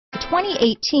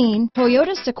2018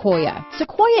 Toyota Sequoia.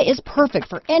 Sequoia is perfect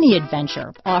for any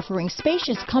adventure, offering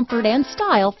spacious comfort and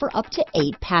style for up to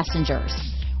 8 passengers.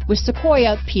 With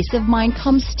Sequoia, peace of mind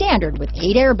comes standard with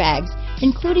 8 airbags,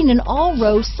 including an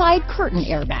all-row side curtain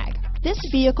airbag. This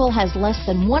vehicle has less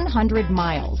than 100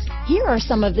 miles. Here are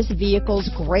some of this vehicle's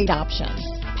great options: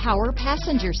 power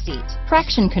passenger seat,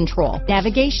 traction control,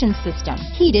 navigation system,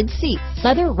 heated seats,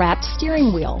 leather-wrapped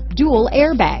steering wheel, dual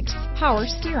airbags, power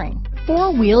steering,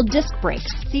 4-wheel disc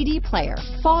brakes, CD player,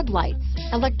 fog lights,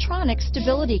 electronic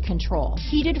stability control,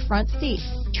 heated front seats,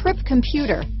 trip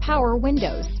computer, power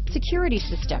windows, security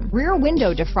system, rear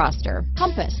window defroster,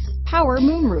 compass, power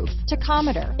moonroof,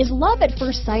 tachometer. Is love at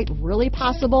first sight really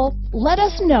possible? Let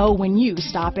us know when you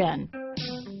stop in.